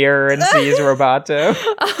into the mirror and sees Roboto.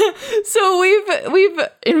 So we've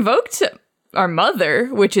invoked our mother,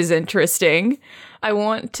 which is interesting. I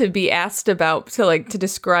want to be asked about to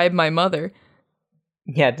describe my mother.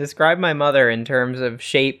 Yeah, describe my mother in terms of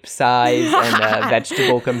shape, size, and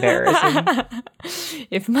vegetable comparison.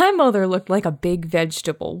 If my mother looked like a big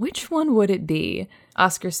vegetable, which one would it be?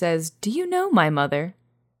 Oscar says, "Do you know my mother?"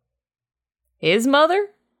 His mother?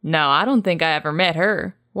 No, I don't think I ever met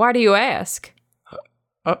her. Why do you ask?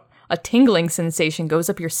 A tingling sensation goes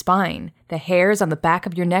up your spine. The hairs on the back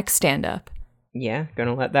of your neck stand up. Yeah,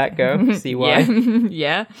 gonna let that go. See why?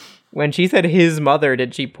 Yeah. When she said his mother,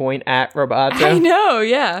 did she point at Roboto? I know,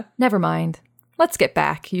 yeah. Never mind. Let's get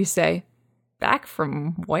back, you say. Back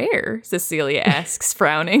from where? Cecilia asks,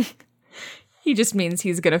 frowning. He just means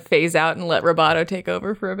he's gonna phase out and let Roboto take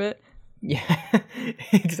over for a bit. Yeah,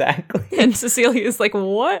 exactly. And Cecilia's like,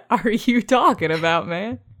 what are you talking about,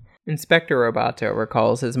 man? Inspector Roboto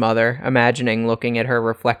recalls his mother, imagining looking at her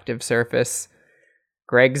reflective surface.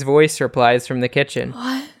 Greg's voice replies from the kitchen.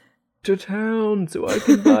 What? To town so I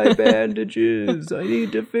can buy bandages. I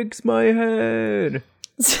need to fix my head.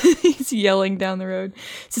 He's yelling down the road.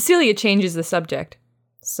 Cecilia changes the subject.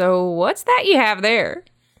 So what's that you have there?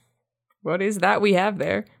 What is that we have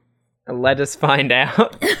there? Let us find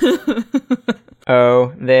out.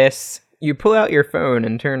 Oh, this. You pull out your phone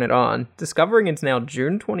and turn it on, discovering it's now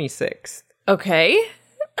June 26th. Okay.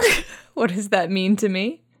 What does that mean to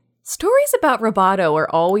me? Stories about Roboto are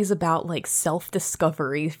always about,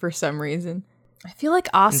 self-discovery for some reason. I feel like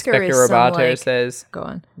Oscar Inspector Roboto says, go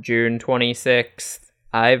on. June 26th.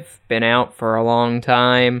 I've been out for a long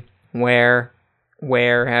time. Where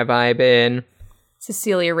have I been?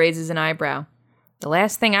 Cecilia raises an eyebrow. The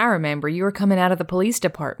last thing I remember, you were coming out of the police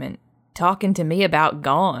department, talking to me about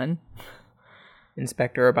gone.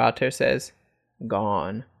 Inspector Roboto says,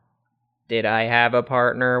 gone. Did I have a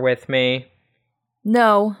partner with me?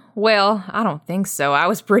 No. Well, I don't think so. I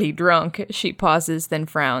was pretty drunk. She pauses, then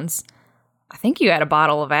frowns. I think you had a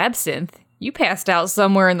bottle of absinthe. You passed out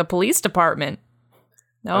somewhere in the police department.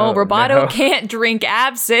 No, Roboto can't drink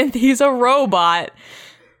absinthe. He's a robot.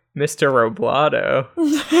 Mr.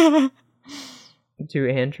 Roblato. Do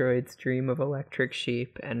androids dream of electric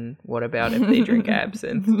sheep? And what about if they drink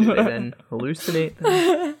absinthe? Do they then hallucinate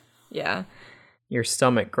them? Yeah. Your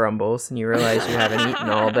stomach grumbles and you realize you haven't eaten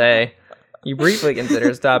all day. You briefly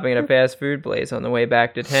consider stopping at a fast food place on the way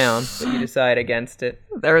back to town, but you decide against it.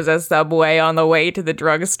 There's a Subway on the way to the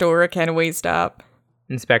drugstore. Can we stop?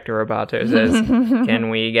 Inspector Roboto says, can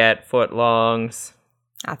we get footlongs?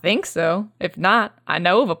 I think so. If not, I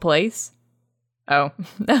know of a place. Oh,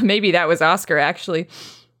 maybe that was Oscar, actually.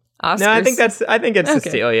 No, I think it's okay.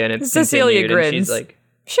 Cecilia, and it's Cecilia grins. And she's like,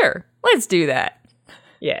 sure, let's do that.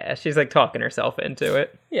 Yeah, she's talking herself into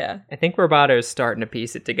it. Yeah. I think Roboto's starting to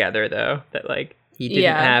piece it together, though, that he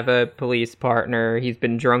didn't have a police partner. He's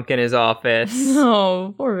been drunk in his office.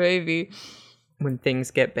 Oh, poor baby. When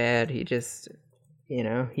things get bad, he just,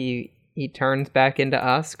 he turns back into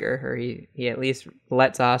Oscar, or he at least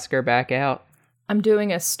lets Oscar back out. I'm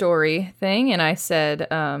doing a story thing, and I said,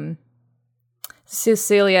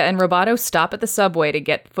 Cecilia and Roboto stop at the Subway to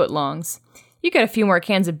get footlongs. You get a few more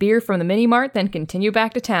cans of beer from the mini-mart, then continue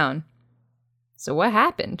back to town. So what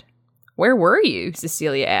happened? Where were you?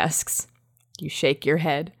 Cecilia asks. You shake your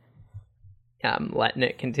head. I'm letting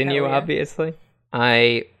it continue, obviously.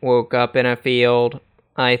 I woke up in a field.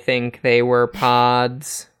 I think they were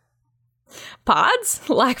pods. Pods?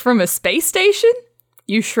 Like from a space station?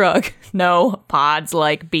 You shrug. No, pods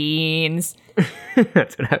like beans.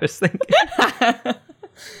 That's what I was thinking.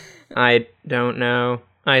 I don't know.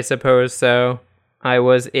 I suppose so. I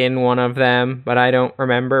was in one of them, but I don't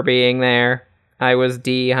remember being there. I was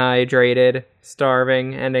dehydrated,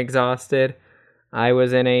 starving, and exhausted. I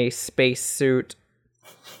was in a spacesuit.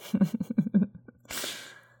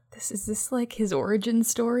 Is this his origin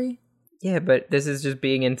story? Yeah, but this is just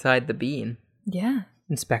being inside the bean. Yeah.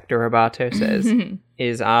 Inspector Roboto says,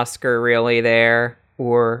 is Oscar really there?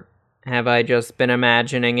 Or have I just been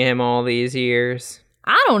imagining him all these years?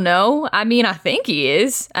 I don't know. I mean, I think he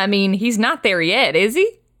is. I mean, he's not there yet, is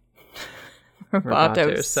he?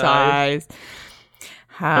 Roboto sighs.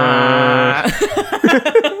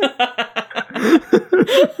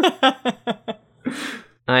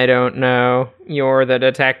 I don't know. You're the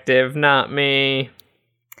detective, not me.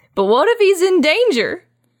 But what if he's in danger?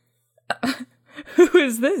 Who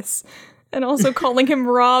is this? And also calling him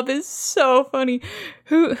Rob is so funny.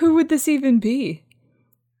 Who would this even be?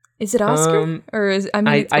 Is it Oscar?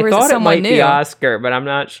 I thought it might be Oscar, but I'm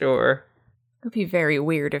not sure. It would be very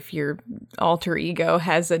weird if your alter ego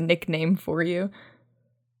has a nickname for you.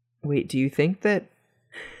 Wait, do you think that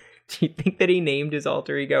he named his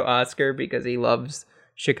alter ego Oscar because he loves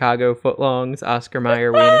Chicago footlongs, Oscar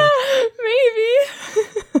Mayer wieners?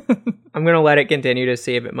 Maybe. I'm gonna let it continue to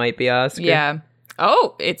see if it might be Oscar. Yeah.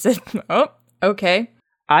 Okay.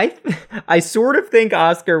 I sort of think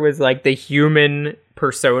Oscar was like the human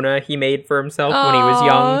persona he made for himself when he was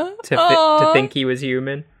young to think he was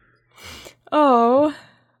human. And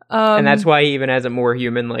that's why he even has a more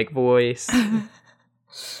human-like voice.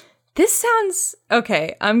 This sounds...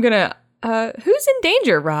 Okay, I'm gonna... who's in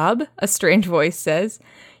danger, Rob? A strange voice says.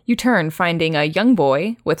 You turn, finding a young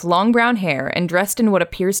boy with long brown hair and dressed in what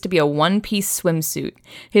appears to be a one-piece swimsuit.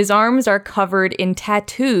 His arms are covered in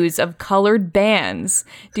tattoos of colored bands.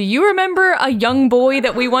 Do you remember a young boy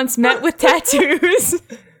that we once met with tattoos?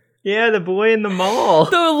 Yeah, the boy in the mall.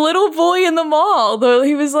 The little boy in the mall.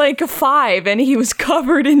 He was like 5 and he was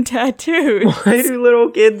covered in tattoos. Why do little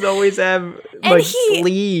kids always have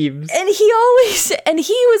sleeves? And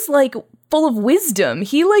he was like full of wisdom.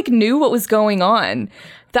 He like knew what was going on.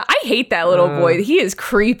 I hate that little boy. He is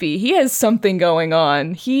creepy. He has something going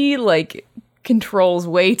on. He like controls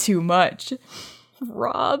way too much.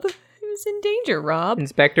 Rob, who's in danger, Rob?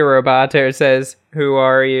 Inspector Roboto says, "Who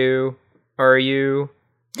are you? Are you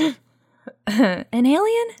an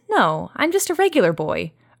alien? No, I'm just a regular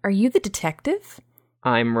boy. Are you the detective?"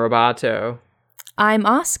 "I'm Roboto." "I'm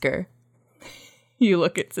Oscar." You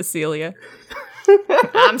look at Cecilia.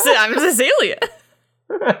 I'm Cecilia.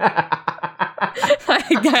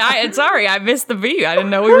 Sorry, I missed the beat. I didn't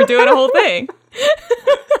know we were doing a whole thing.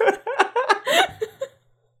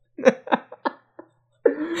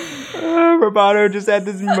 Roboto just had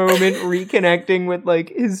this moment reconnecting with like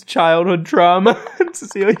his childhood trauma. And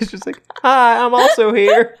Cecilia's just like, "Hi, I'm also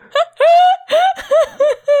here."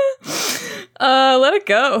 Let it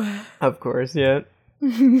go. Of course, yeah.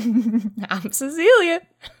 I'm Cecilia.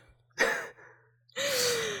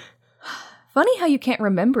 Funny how you can't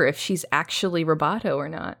remember if she's actually Roboto or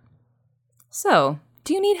not. "So,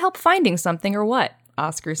 do you need help finding something or what?"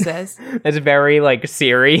 Oscar says. It's very like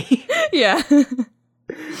Siri. Yeah.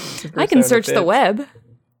 I can search the web.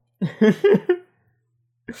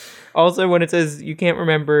 Also, when it says you can't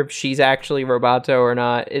remember if she's actually Roboto or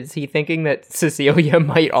not, is he thinking that Cecilia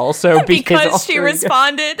might also be because she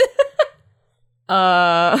responded?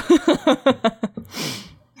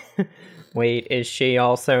 Wait, is she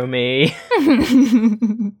also me?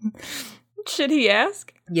 Should he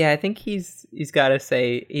ask? Yeah, I think he's got to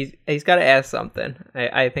say he's got to ask something.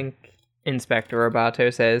 I think Inspector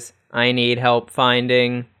Roboto says, "I need help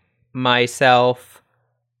finding myself.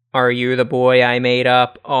 Are you the boy I made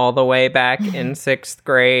up all the way back in 6th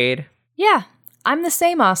grade?" "Yeah, I'm the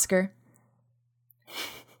same, Oscar."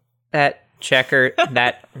 That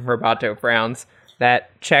Roboto frowns.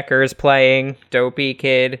 "That checkers playing dopey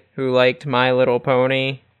kid who liked My Little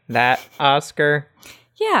Pony, that Oscar?"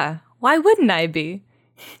 "Yeah, why wouldn't I be?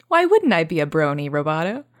 Why wouldn't I be a brony,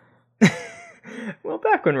 Roboto?" Well,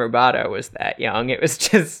 back when Roboto was that young, it was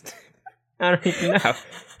just... I don't even know.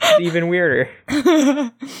 It's even weirder.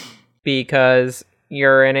 Because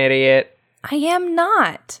you're an idiot. I am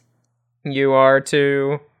not. You are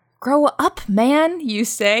too. Grow up, man, you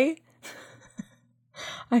say.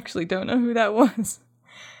 I actually don't know who that was.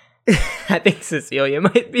 I think Cecilia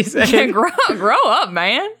might be saying. Yeah, grow up,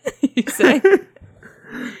 man, you say.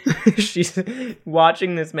 She's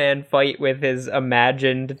watching this man fight with his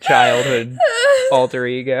imagined childhood alter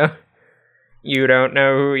ego. You don't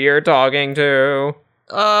know who you're talking to.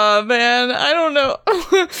 Man, I don't know.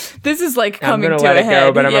 This is like coming to a head. I'm gonna let it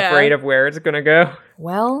go, but I'm afraid of where it's gonna go.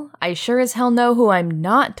 "Well, I sure as hell know who I'm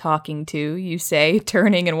not talking to," you say,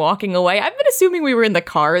 turning and walking away. I've been assuming we were in the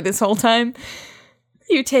car this whole time.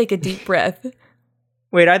 You take a deep breath.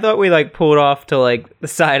 Wait, I thought we like pulled off to like the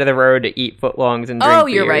side of the road to eat footlongs and drink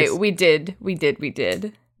you're beers. right. We did. You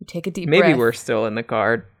take a deep breath. Maybe we're still in the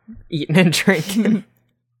car eating and drinking.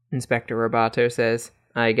 Inspector Roboto says,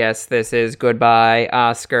 "I guess this is goodbye,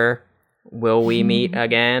 Oscar. Will we meet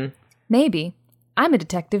again?" "Maybe. I'm a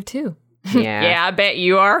detective too." Yeah. Yeah, I bet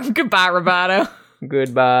you are. Goodbye, Roboto.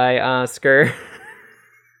 Goodbye, Oscar.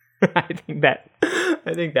 I think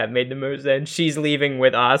that made the most sense. She's leaving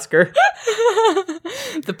with Oscar.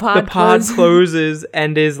 The pod closes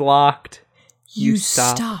and is locked. You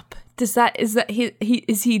stop. Is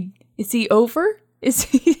he over? Is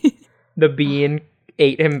he? The bean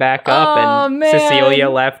ate him back up, and man. Cecilia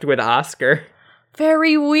left with Oscar.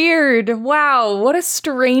 Very weird. Wow, what a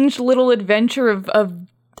strange little adventure of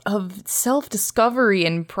self-discovery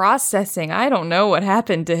and processing. I don't know what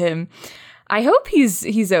happened to him. I hope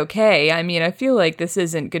he's okay. I mean, I feel like this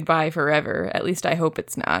isn't goodbye forever. At least I hope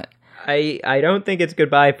it's not. I don't think it's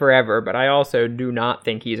goodbye forever, but I also do not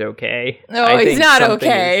think he's okay. No, he's not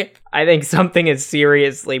okay. I think something is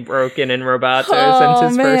seriously broken in Roboto since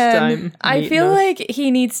his first time. I feel like he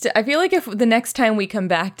needs to. I feel like if the next time we come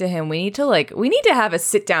back to him, we need to have a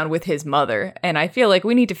sit down with his mother, and I feel like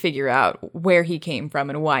we need to figure out where he came from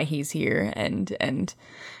and why he's here, and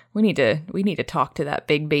we need to talk to that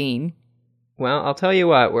big bean. Well, I'll tell you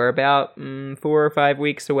what, we're about 4 or 5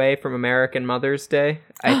 weeks away from American Mother's Day.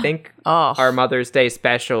 I think our Mother's Day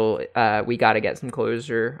special, we got to get some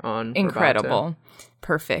closure on. Incredible. Roboto.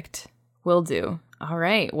 Perfect. Will do. All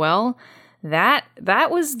right. Well, that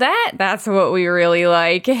was that. That's what we really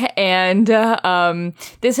like. And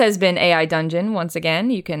this has been AI Dungeon. Once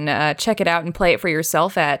again, you can check it out and play it for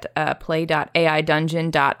yourself at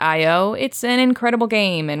play.aidungeon.io. It's an incredible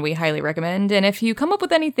game, and we highly recommend. And if you come up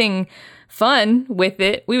with anything fun with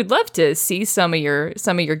it, we would love to see some of your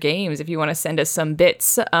games. If you want to send us some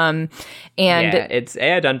bits, it's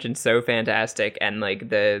AI Dungeon's so fantastic, and like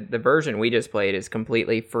the version we just played is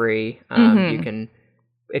completely free. You can.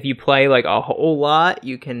 If you play like a whole lot,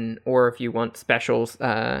 you can, or if you want special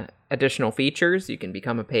additional features, you can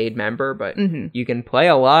become a paid member, but you can play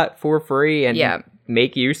a lot for free and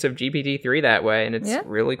make use of GPT-3 that way, and it's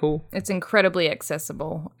really cool. It's incredibly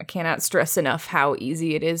accessible. I cannot stress enough how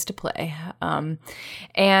easy it is to play.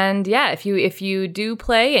 And yeah, if you do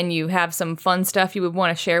play and you have some fun stuff you would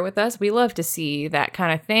want to share with us, we love to see that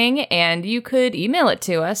kind of thing, and you could email it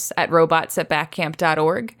to us at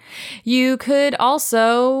robots@backcamp.org. You could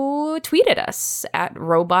also tweet at us at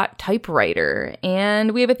robottypewriter,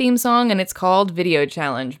 and we have a theme song, and it's called Video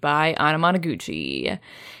Challenge by Anamanaguchi.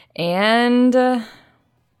 And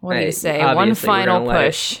what do you say? One final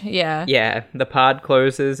push. Yeah, the pod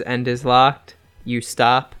closes and is locked. You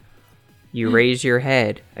stop. You raise your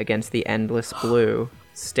head against the endless blue,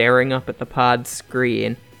 staring up at the pod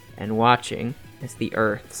screen and watching as the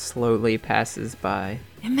Earth slowly passes by.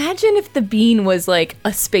 Imagine if the bean was like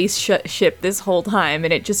a spaceship this whole time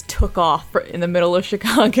and it just took off in the middle of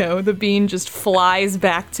Chicago. The bean just flies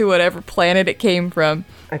back to whatever planet it came from.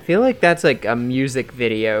 I feel like that's like a music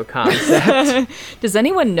video concept. Does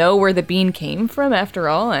anyone know where the bean came from after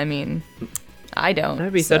all? I mean, I don't.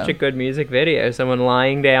 That'd be such a good music video. Someone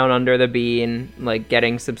lying down under the bean, like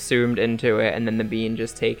getting subsumed into it, and then the bean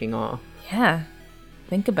just taking off. Yeah.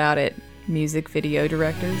 Think about it, music video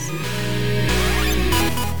directors.